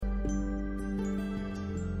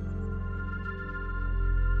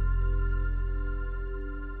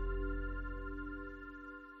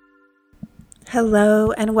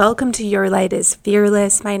Hello and welcome to Your Light is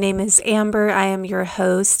Fearless. My name is Amber. I am your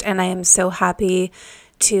host, and I am so happy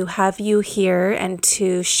to have you here and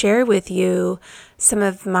to share with you some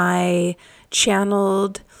of my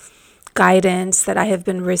channeled guidance that I have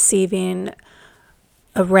been receiving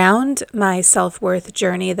around my self-worth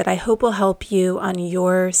journey that I hope will help you on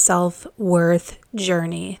your self-worth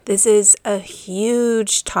journey. This is a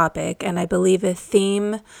huge topic, and I believe a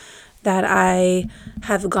theme that I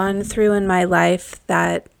have gone through in my life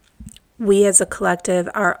that we as a collective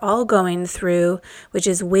are all going through, which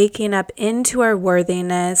is waking up into our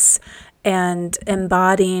worthiness and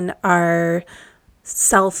embodying our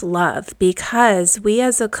self-love, because we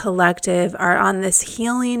as a collective are on this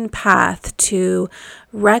healing path to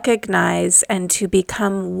recognize and to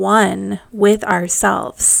become one with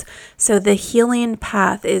ourselves. So the healing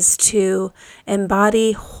path is to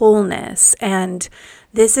embody wholeness, and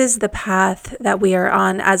this is the path that we are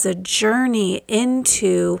on as a journey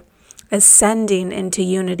into ascending into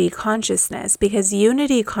unity consciousness, because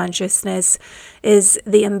unity consciousness is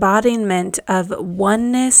the embodiment of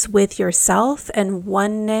oneness with yourself and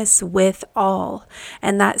oneness with all.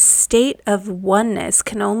 And that state of oneness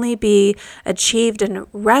can only be achieved and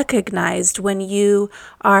recognized when you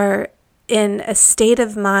are in a state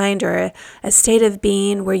of mind or a state of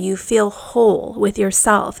being where you feel whole with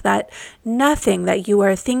yourself, that nothing that you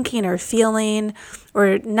are thinking or feeling,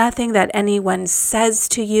 or nothing that anyone says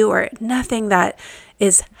to you, or nothing that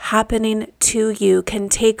is happening to you can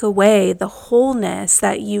take away the wholeness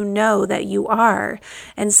that you know that you are.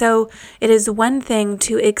 And so it is one thing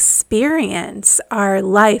to experience our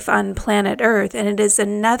life on planet Earth, and it is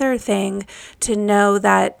another thing to know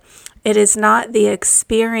that it is not the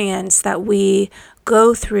experience that we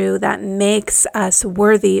go through that makes us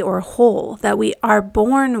worthy or whole, that we are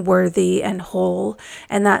born worthy and whole,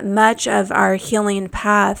 and that much of our healing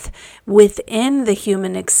path within the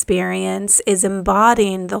human experience is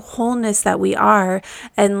embodying the wholeness that we are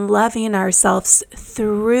and loving ourselves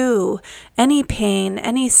through any pain,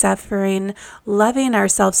 any suffering, loving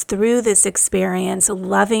ourselves through this experience,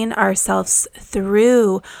 loving ourselves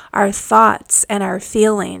through our thoughts and our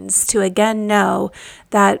feelings, to again know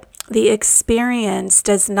that the experience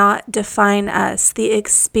does not define us. The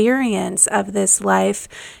experience of this life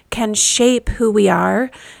can shape who we are.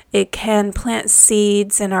 It can plant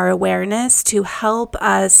seeds in our awareness to help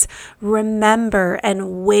us remember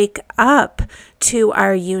and wake up to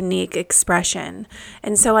our unique expression.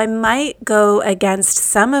 And so I might go against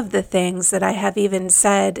some of the things that I have even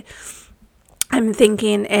said. I'm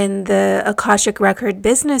thinking in the Akashic Record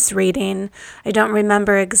business reading, I don't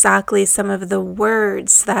remember exactly some of the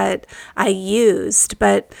words that I used,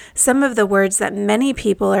 but some of the words that many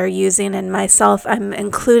people are using, and myself, I'm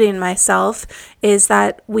including myself, is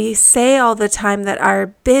that we say all the time that our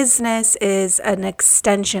business is an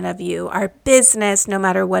extension of you. Our business, no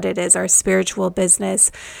matter what it is, our spiritual business,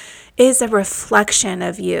 is a reflection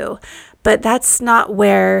of you. But that's not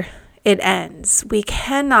where it ends. We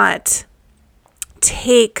cannot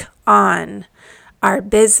take on our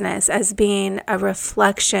business as being a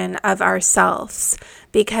reflection of ourselves,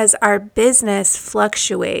 because our business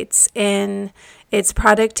fluctuates in its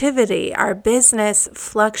productivity. Our business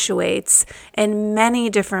fluctuates in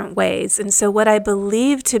many different ways. And so what I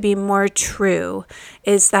believe to be more true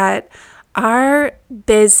is that our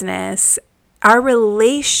business, our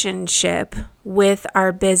relationship with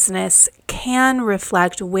our business can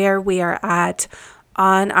reflect where we are at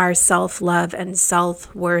on our self-love and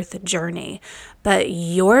self-worth journey. But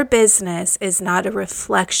your business is not a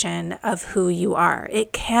reflection of who you are.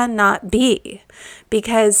 It cannot be,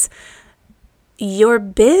 because your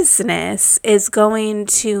business is going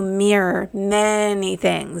to mirror many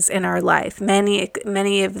things in our life,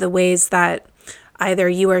 many of the ways that either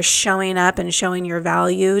you are showing up and showing your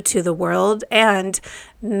value to the world, and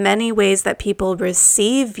many ways that people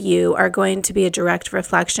receive you are going to be a direct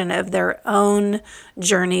reflection of their own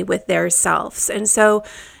journey with their selves. And so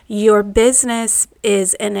your business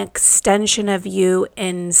is an extension of you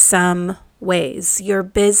in some ways. Your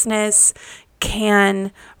business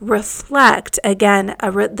can reflect, again,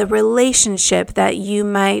 the relationship that you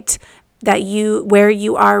might where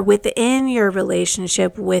you are within your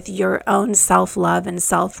relationship with your own self-love and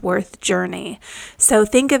self-worth journey. So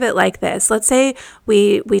think of it like this. Let's say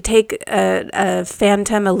we take a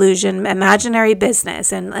phantom illusion, imaginary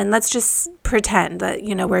business, and let's just pretend that,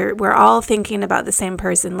 we're all thinking about the same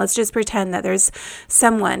person. Let's just pretend that there's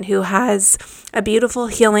someone who has a beautiful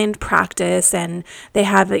healing practice, and they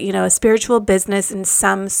have a spiritual business in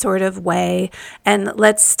some sort of way. And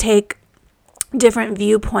let's take different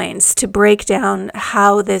viewpoints to break down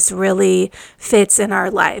how this really fits in our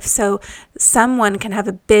life. So someone can have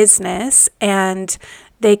a business and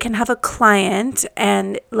they can have a client,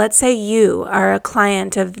 and let's say you are a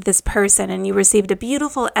client of this person and you received a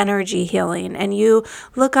beautiful energy healing and you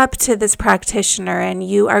look up to this practitioner and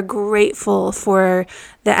you are grateful for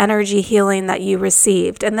the energy healing that you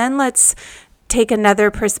received. And then let's take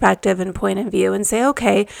another perspective and point of view and say,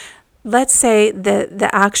 okay, let's say that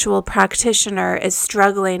the actual practitioner is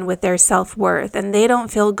struggling with their self-worth and they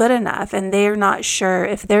don't feel good enough and they're not sure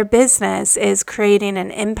if their business is creating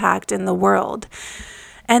an impact in the world.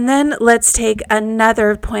 And then let's take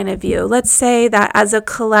another point of view. Let's say that as a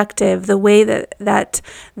collective, the way that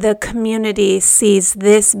the community sees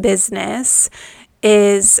this business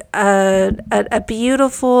is a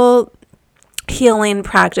beautiful healing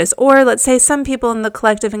practice. Or let's say some people in the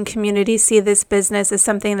collective and community see this business as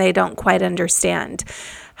something they don't quite understand.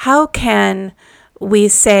 How can we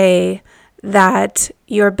say that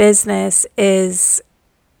your business is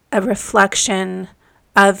a reflection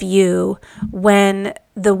of you when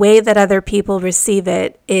the way that other people receive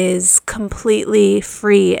it is completely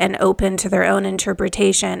free and open to their own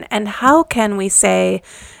interpretation? And how can we say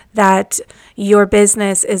that your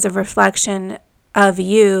business is a reflection of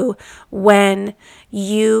you when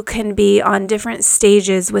you can be on different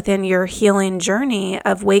stages within your healing journey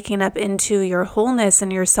of waking up into your wholeness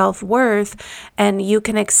and your self-worth, and you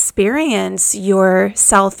can experience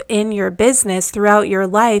yourself in your business throughout your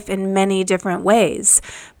life in many different ways?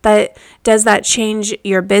 But does that change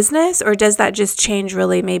your business, or does that just change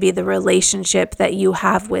really maybe the relationship that you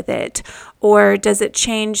have with it? Or does it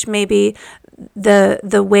change maybe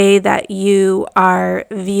the way that you are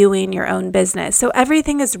viewing your own business? So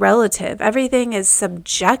everything is relative. Everything is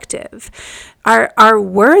subjective. Our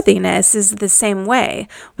worthiness is the same way.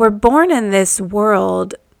 We're born in this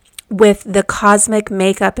world with the cosmic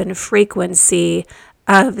makeup and frequency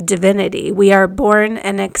of divinity. We are born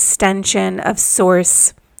an extension of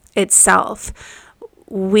Source itself.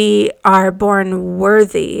 We are born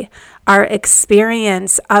worthy. Our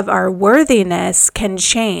experience of our worthiness can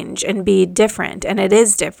change and be different, and it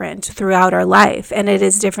is different throughout our life, and it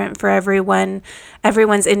is different for everyone.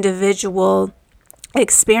 Everyone's individual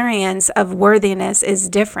experience of worthiness is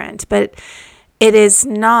different, but it is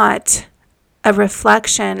not a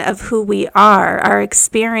reflection of who we are. Our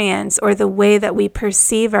experience or the way that we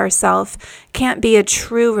perceive ourselves can't be a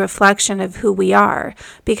true reflection of who we are,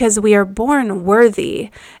 because we are born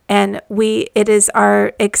worthy, and it is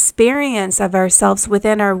our experience of ourselves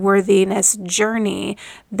within our worthiness journey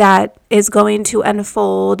that is going to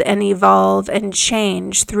unfold and evolve and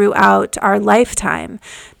change throughout our lifetime,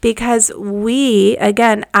 because we,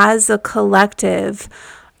 again, as a collective,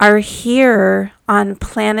 are here on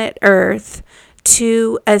planet Earth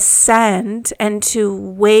to ascend and to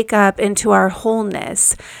wake up into our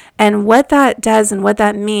wholeness. And what that does and what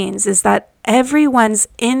that means is that everyone's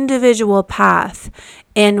individual path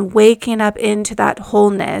in waking up into that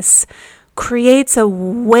wholeness creates a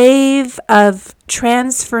wave of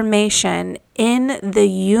transformation in the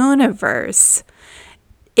universe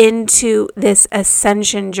into this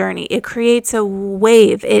ascension journey. It creates a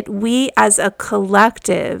wave. We as a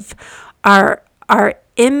collective are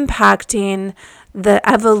impacting the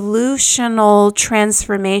evolutional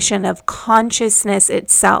transformation of consciousness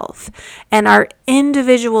itself, and our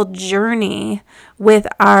individual journey with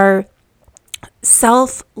our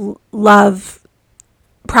self-love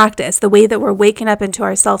practice, the way that we're waking up into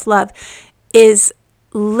our self-love, is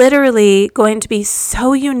literally going to be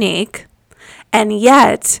so unique. And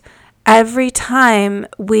yet, every time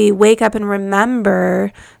we wake up and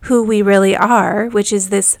remember who we really are, which is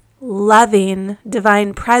this loving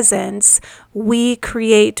divine presence, we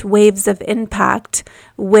create waves of impact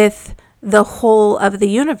with the whole of the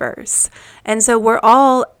universe. And so we're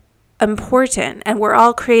all important, and we're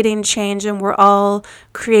all creating change, and we're all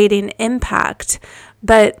creating impact.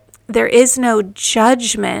 But there is no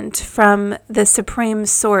judgment from the supreme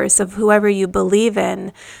source of whoever you believe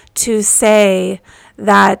in to say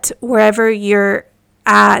that wherever you're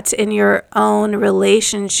at in your own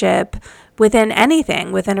relationship, within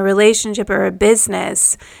anything, within a relationship or a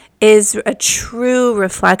business, is a true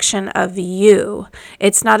reflection of you.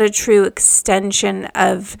 It's not a true extension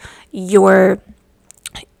of your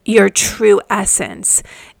true essence.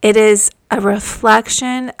 It is a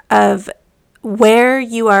reflection of where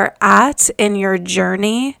you are at in your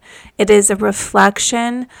journey. It is a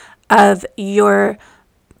reflection of your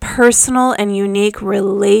personal and unique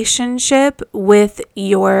relationship with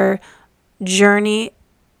your journey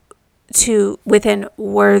to within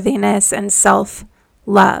worthiness and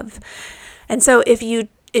self-love. And so if you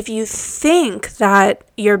if you think that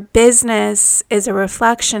your business is a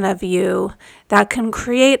reflection of you, that can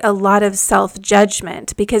create a lot of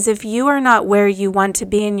self-judgment. Because if you are not where you want to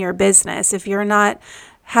be in your business, if you're not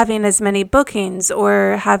having as many bookings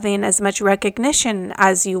or having as much recognition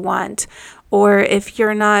as you want, or if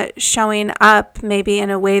you're not showing up maybe in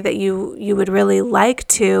a way that you would really like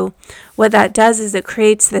to, what that does is it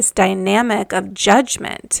creates this dynamic of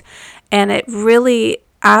judgment, and it really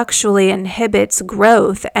actually inhibits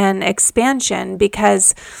growth and expansion,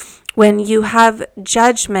 because when you have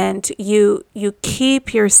judgment, you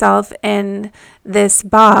keep yourself in this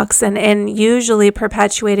box and usually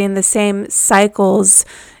perpetuating the same cycles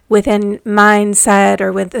within mindset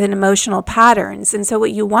or within emotional patterns. And so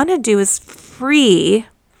what you want to do is free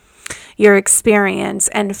your experience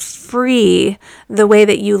and free the way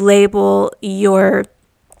that you label your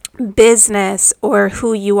business or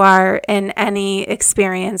who you are in any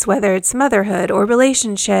experience, whether it's motherhood or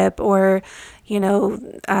relationship or,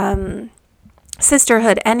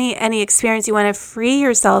 sisterhood, any experience. You want to free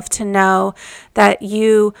yourself to know that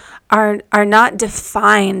you are not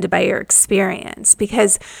defined by your experience,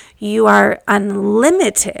 because you are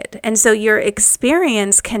unlimited. And so your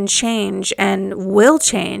experience can change and will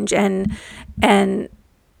change, and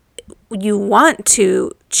you want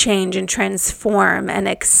to change and transform and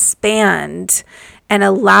expand and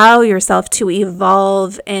allow yourself to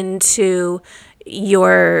evolve into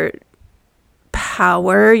your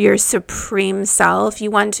power, your supreme self. You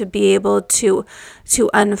want to be able to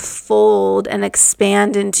unfold and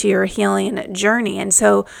expand into your healing journey. And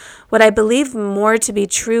so what I believe more to be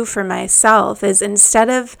true for myself is, instead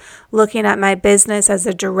of looking at my business as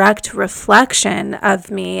a direct reflection of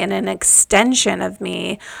me and an extension of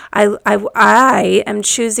me, I am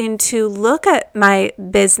choosing to look at my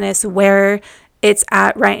business where it's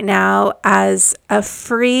at right now as a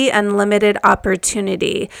free, unlimited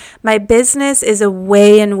opportunity. My business is a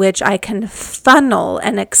way in which I can funnel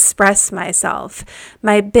and express myself.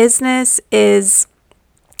 My business is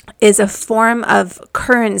a form of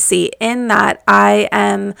currency, in that I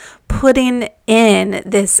am putting in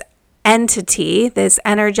this entity, this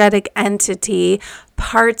energetic entity,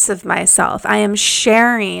 parts of myself. I am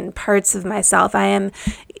sharing parts of myself. I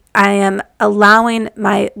am allowing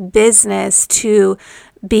my business to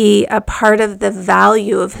be a part of the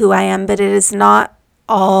value of who I am, but it is not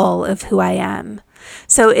all of who I am.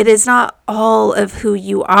 So it is not all of who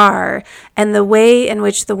you are. And the way in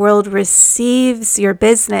which the world receives your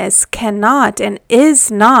business cannot and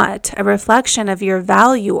is not a reflection of your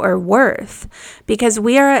value or worth, because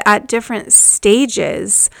we are at different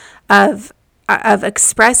stages of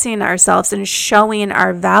expressing ourselves and showing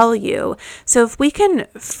our value. So if we can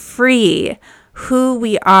free who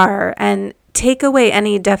we are and take away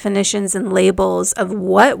any definitions and labels of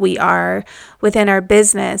what we are within our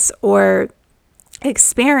business or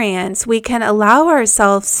experience, we can allow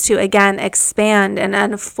ourselves to again expand and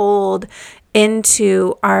unfold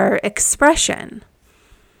into our expression.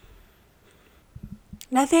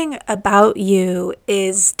 Nothing about you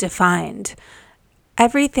is defined.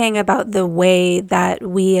 Everything about the way that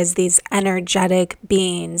we as these energetic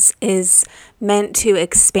beings is meant to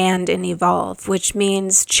expand and evolve, which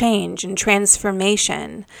means change and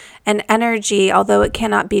transformation. And energy, although it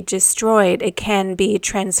cannot be destroyed, it can be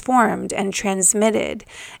transformed and transmitted.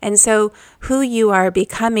 And so who you are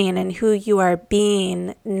becoming and who you are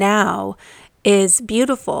being now is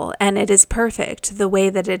beautiful, and it is perfect the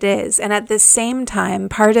way that it is. And at the same time,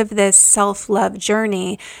 part of this self-love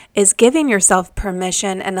journey is giving yourself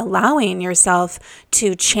permission and allowing yourself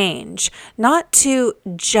to change, not to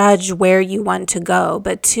judge where you want to go,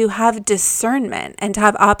 but to have discernment and to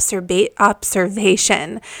have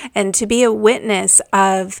observation and to be a witness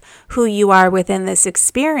of who you are within this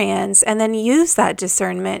experience, and then use that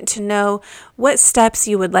discernment to know what steps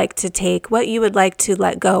you would like to take, what you would like to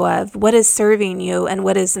let go of, what is serving you and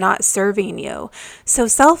what is not serving you. So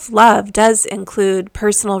self-love does include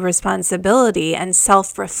personal responsibility and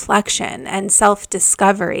self-reflection and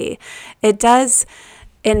self-discovery. It does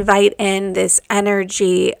invite in this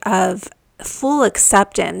energy of full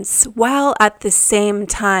acceptance, while at the same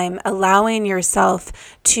time allowing yourself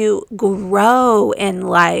to grow in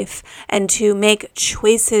life and to make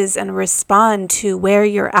choices and respond to where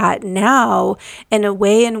you're at now in a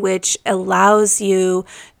way in which allows you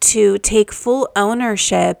to take full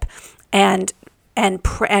ownership and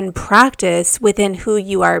practice within who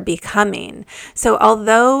you are becoming. So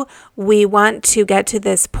although we want to get to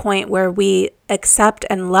this point where we accept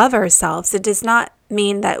and love ourselves, it does not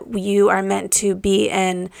mean that you are meant to be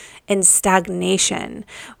in stagnation.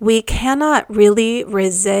 We cannot really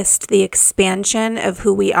resist the expansion of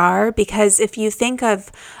who we are, because if you think of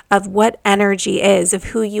what energy is, of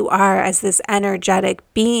who you are as this energetic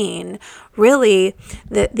being, really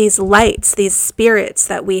these lights, these spirits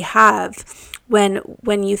that we have,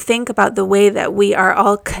 when you think about the way that we are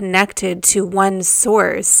all connected to one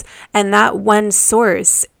source, and that one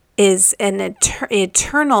source is an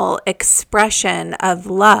eternal expression of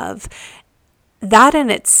love, that in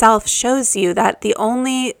itself shows you that the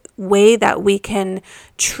only way that we can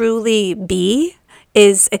truly be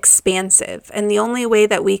is expansive. And the only way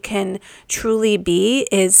that we can truly be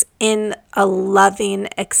is in a loving,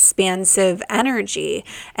 expansive energy.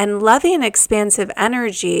 And loving, expansive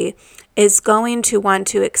energy is going to want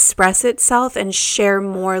to express itself and share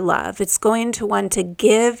more love. It's going to want to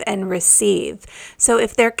give and receive. So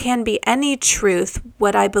if there can be any truth,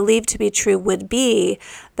 what I believe to be true would be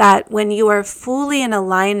that when you are fully in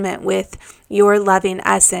alignment with your loving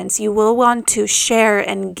essence, you will want to share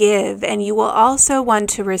and give, and you will also want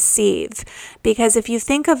to receive. Because if you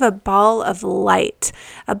think of a ball of light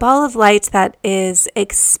that is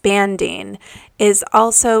expanding is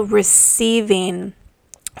also receiving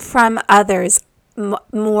from others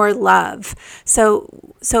more love. So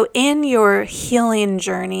in your healing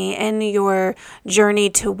journey, in your journey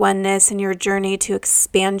to oneness, and your journey to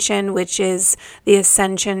expansion, which is the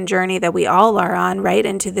ascension journey that we all are on, right,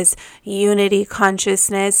 into this unity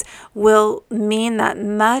consciousness, will mean that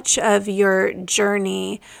much of your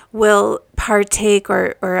journey will partake,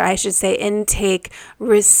 or I should say intake,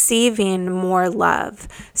 receiving more love.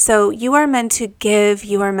 So you are meant to give,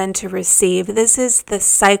 you are meant to receive. This is the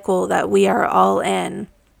cycle that we are all in.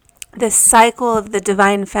 This cycle of the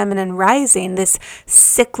divine feminine rising, this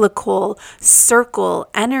cyclical circle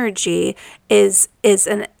energy is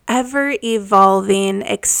an ever-evolving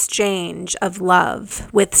exchange of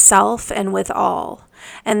love with self and with all.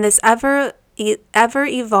 And this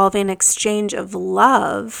ever-evolving exchange of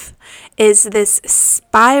love is this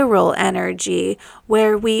spiral energy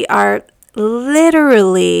where we are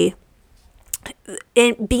literally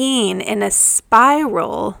being in a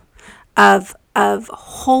spiral of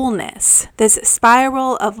wholeness. This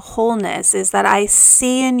spiral of wholeness is that I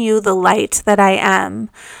see in you the light that I am.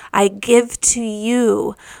 I give to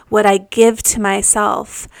you what I give to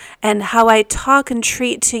myself. And how I talk and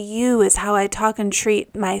treat to you is how I talk and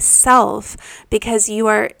treat myself, because you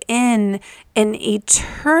are in an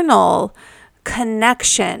eternal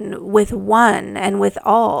connection with one and with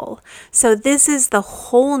all. So this is the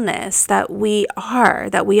wholeness that we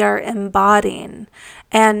are embodying.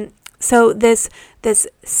 And so this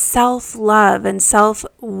self-love and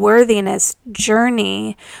self-worthiness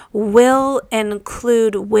journey will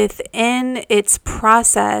include within its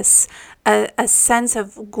process a sense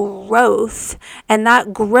of growth. And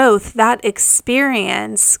that growth, that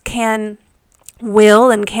experience will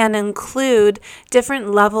and can include different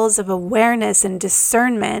levels of awareness and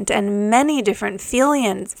discernment, and many different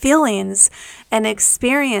feelings and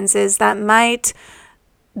experiences that might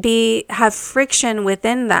have friction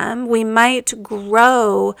within them. We might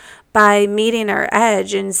grow by meeting our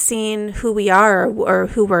edge and seeing who we are or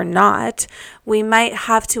who we're not. We might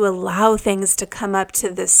have to allow things to come up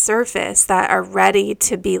to the surface that are ready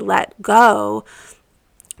to be let go.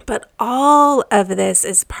 But all of this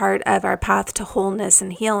is part of our path to wholeness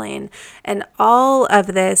and healing. And all of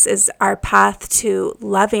this is our path to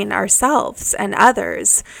loving ourselves and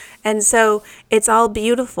others. And so it's all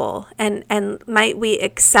beautiful. And might we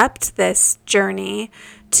accept this journey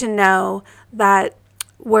to know that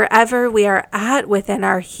wherever we are at within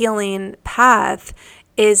our healing path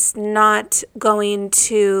is not going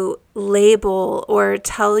to label or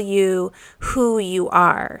tell you who you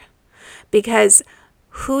are. Because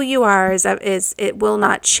who you are is it will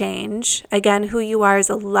not change. Again, who you are is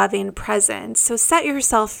a loving presence. So set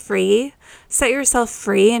yourself free. Set yourself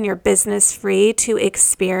free and your business free to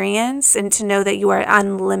experience and to know that you are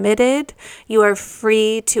unlimited. You are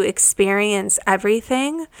free to experience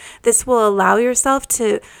everything. This will allow yourself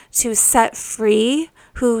to set free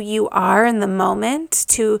who you are in the moment,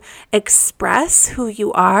 to express who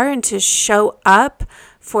you are, and to show up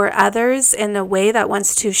for others in a way that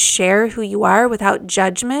wants to share who you are without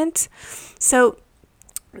judgment. So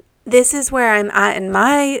this is where I'm at in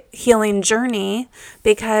my healing journey,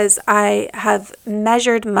 because I have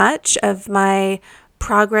measured much of my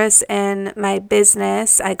progress in my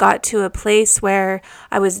business. I got to a place where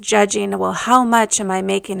I was judging, well, how much am I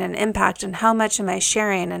making an impact, and how much am I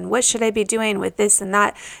sharing, and what should I be doing with this and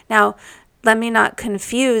that? Now, let me not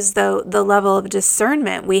confuse, though, the level of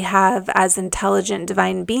discernment we have as intelligent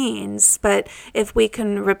divine beings. But if we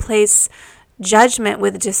can replace judgment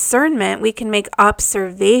with discernment, we can make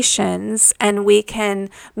observations and we can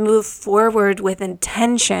move forward with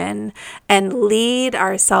intention and lead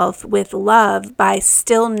ourselves with love by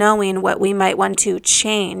still knowing what we might want to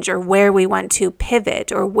change or where we want to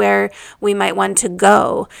pivot or where we might want to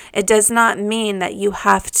go. It does not mean that you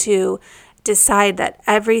have to decide that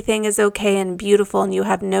everything is okay and beautiful and you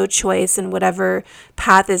have no choice and whatever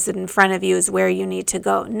path is in front of you is where you need to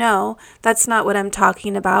go. No, that's not what I'm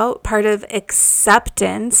talking about. Part of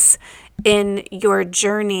acceptance in your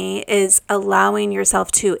journey is allowing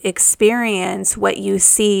yourself to experience what you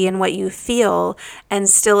see and what you feel, and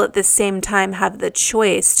still at the same time have the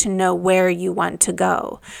choice to know where you want to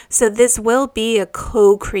go. So this will be a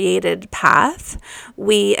co-created path.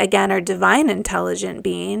 We, again, are divine intelligent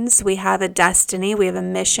beings. We have a destiny, we have a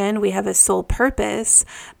mission, we have a soul purpose,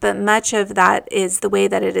 but much of that is the way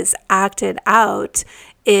that it is acted out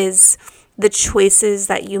is the choices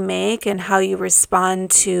that you make and how you respond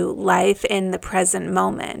to life in the present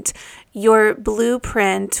moment. Your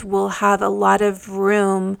blueprint will have a lot of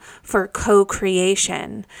room for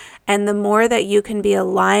co-creation. And the more that you can be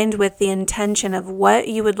aligned with the intention of what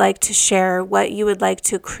you would like to share, what you would like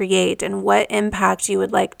to create, and what impact you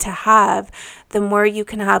would like to have, the more you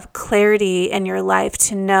can have clarity in your life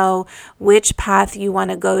to know which path you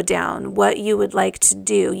want to go down, what you would like to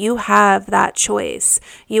do. You have that choice.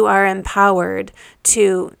 You are empowered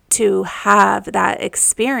to have that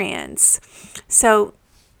experience. So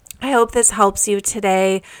I hope this helps you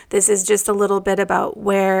today. This is just a little bit about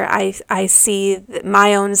where I see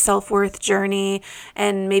my own self-worth journey,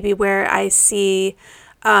 and maybe where I see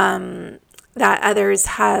that others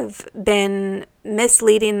have been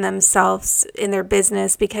misleading themselves in their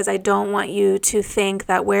business, because I don't want you to think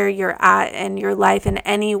that where you're at in your life in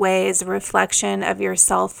any way is a reflection of your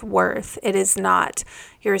self-worth. It is not.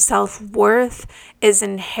 Your self-worth is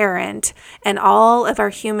inherent, and all of our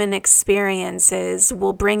human experiences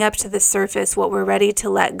will bring up to the surface what we're ready to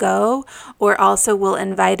let go, or also will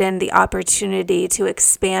invite in the opportunity to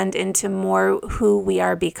expand into more who we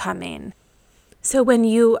are becoming. So when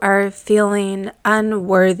you are feeling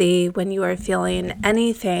unworthy, when you are feeling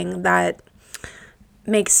anything that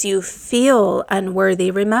makes you feel unworthy,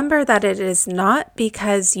 remember that it is not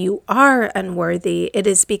because you are unworthy. It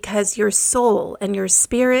is because your soul and your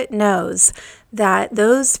spirit knows that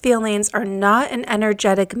those feelings are not an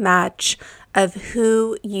energetic match of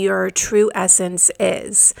who your true essence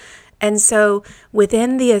is. And so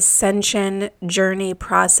within the ascension journey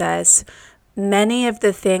process, many of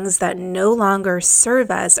the things that no longer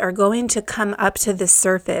serve us are going to come up to the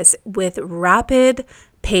surface with rapid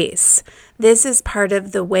pace. This is part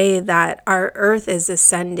of the way that our earth is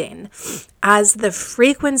ascending. As the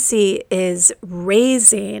frequency is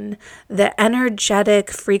raising, the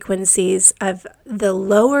energetic frequencies of the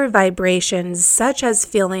lower vibrations, such as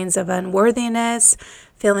feelings of unworthiness,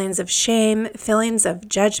 feelings of shame, feelings of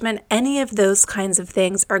judgment, any of those kinds of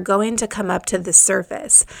things are going to come up to the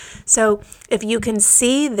surface. So if you can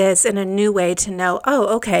see this in a new way to know, oh,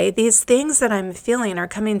 okay, these things that I'm feeling are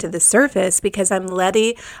coming to the surface because I'm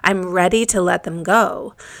ready to let them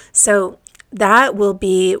go. So that will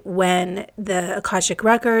be when the Akashic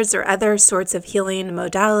Records or other sorts of healing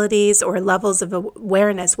modalities or levels of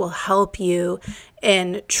awareness will help you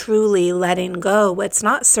in truly letting go what's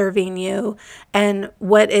not serving you and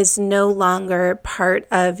what is no longer part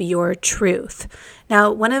of your truth.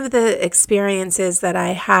 Now, one of the experiences that I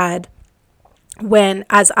had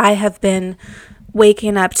as I have been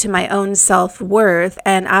waking up to my own self-worth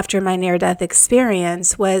and after my near-death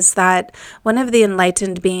experience was that one of the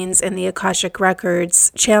enlightened beings in the Akashic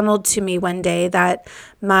Records channeled to me one day that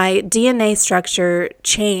my DNA structure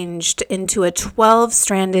changed into a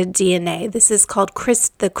 12-stranded DNA. This is called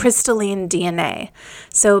the crystalline DNA.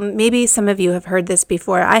 So maybe some of you have heard this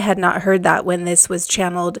before. I had not heard that when this was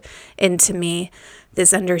channeled into me,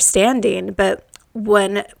 this understanding. But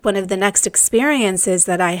one of the next experiences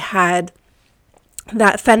that I had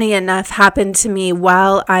that, funny enough, happened to me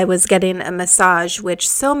while I was getting a massage, which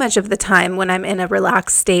so much of the time when I'm in a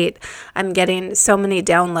relaxed state, I'm getting so many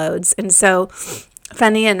downloads. And so,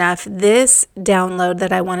 funny enough, this download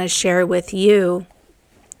that I want to share with you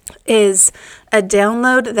is a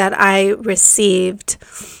download that I received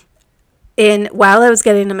while I was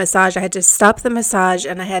getting a massage. I had to stop the massage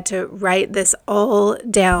and I had to write this all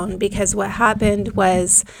down, because what happened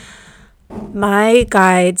was my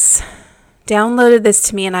guides downloaded this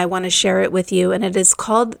to me and I want to share it with you, and it is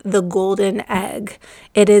called the Golden Egg.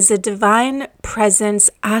 It is a divine presence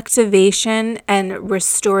activation and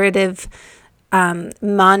restorative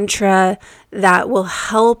mantra that will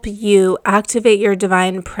help you activate your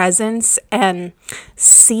divine presence and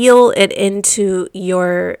seal it into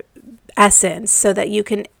your essence so that you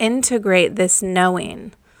can integrate this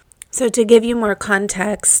knowing. So to give you more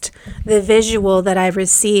context, the visual that I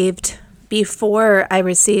received before I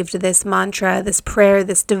received this mantra, this prayer,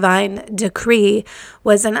 this divine decree,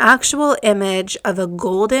 was an actual image of a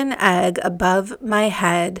golden egg above my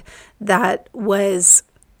head that was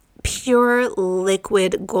pure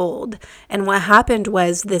liquid gold. And what happened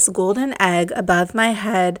was this golden egg above my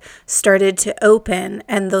head started to open,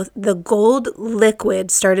 and the gold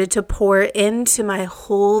liquid started to pour into my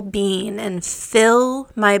whole being and fill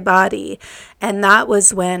my body. And that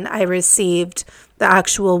was when I received the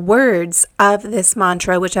actual words of this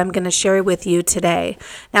mantra, which I'm going to share with you today.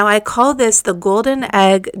 Now, I call this the Golden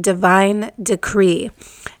Egg Divine Decree,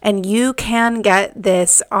 and you can get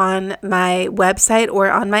this on my website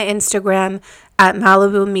or on my Instagram at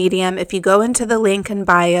Malibu Medium. If you go into the link in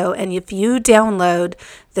bio and if you download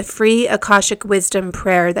the free Akashic Wisdom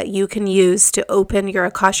prayer that you can use to open your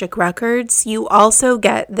Akashic records, you also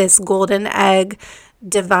get this Golden Egg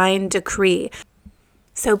Divine Decree.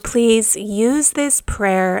 So please use this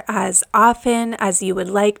prayer as often as you would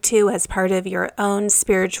like to as part of your own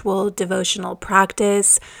spiritual devotional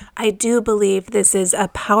practice. I do believe this is a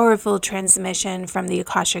powerful transmission from the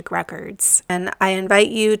Akashic Records. And I invite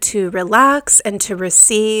you to relax and to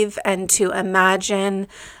receive and to imagine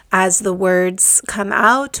as the words come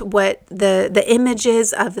out what the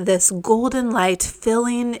images of this golden light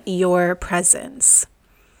filling your presence.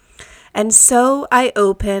 And so I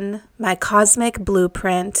open my cosmic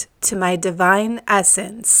blueprint to my divine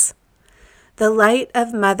essence. The light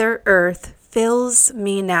of Mother Earth fills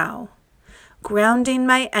me now, grounding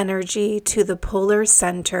my energy to the polar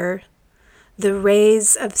center. The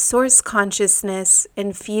rays of source consciousness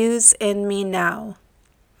infuse in me now,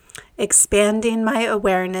 expanding my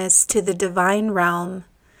awareness to the divine realm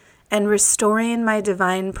and restoring my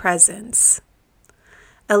divine presence.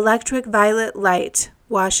 Electric violet light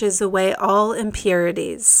washes away all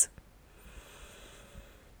impurities,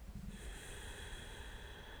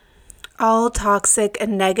 all toxic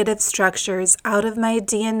and negative structures out of my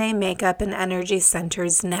DNA makeup and energy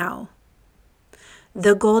centers now.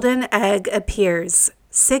 The golden egg appears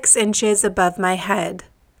 6 inches above my head,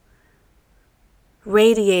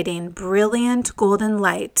 radiating brilliant golden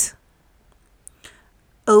light,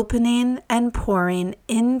 opening and pouring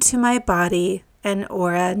into my body and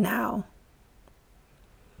aura now.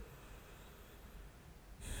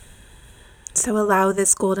 So allow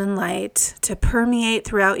this golden light to permeate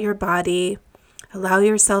throughout your body. Allow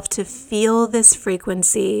yourself to feel this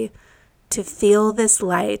frequency, to feel this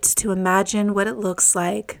light, to imagine what it looks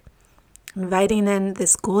like. Inviting in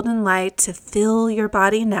this golden light to fill your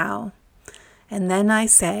body now. And then I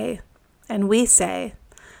say, and we say,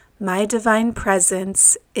 my divine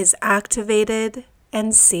presence is activated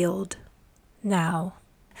and sealed now.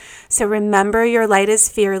 So remember, your light is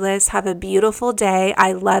fearless. Have a beautiful day.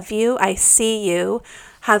 I love you. I see you.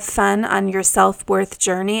 Have fun on your self-worth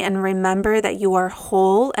journey, and remember that you are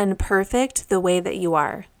whole and perfect the way that you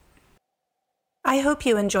are. I hope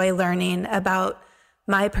you enjoy learning about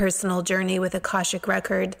my personal journey with Akashic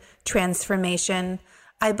Record transformation.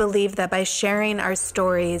 I believe that by sharing our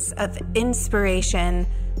stories of inspiration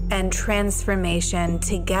and transformation,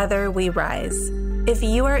 together we rise. If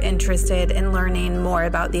you are interested in learning more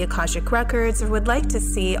about the Akashic Records or would like to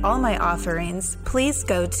see all my offerings, please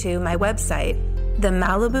go to my website,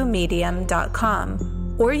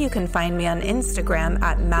 themalibumedium.com, or you can find me on Instagram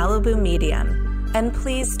at Malibu Medium. And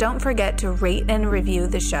please don't forget to rate and review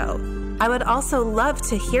the show. I would also love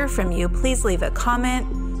to hear from you. Please leave a comment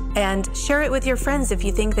and share it with your friends if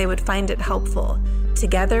you think they would find it helpful.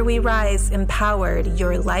 Together we rise, empowered.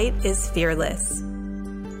 Your light is fearless.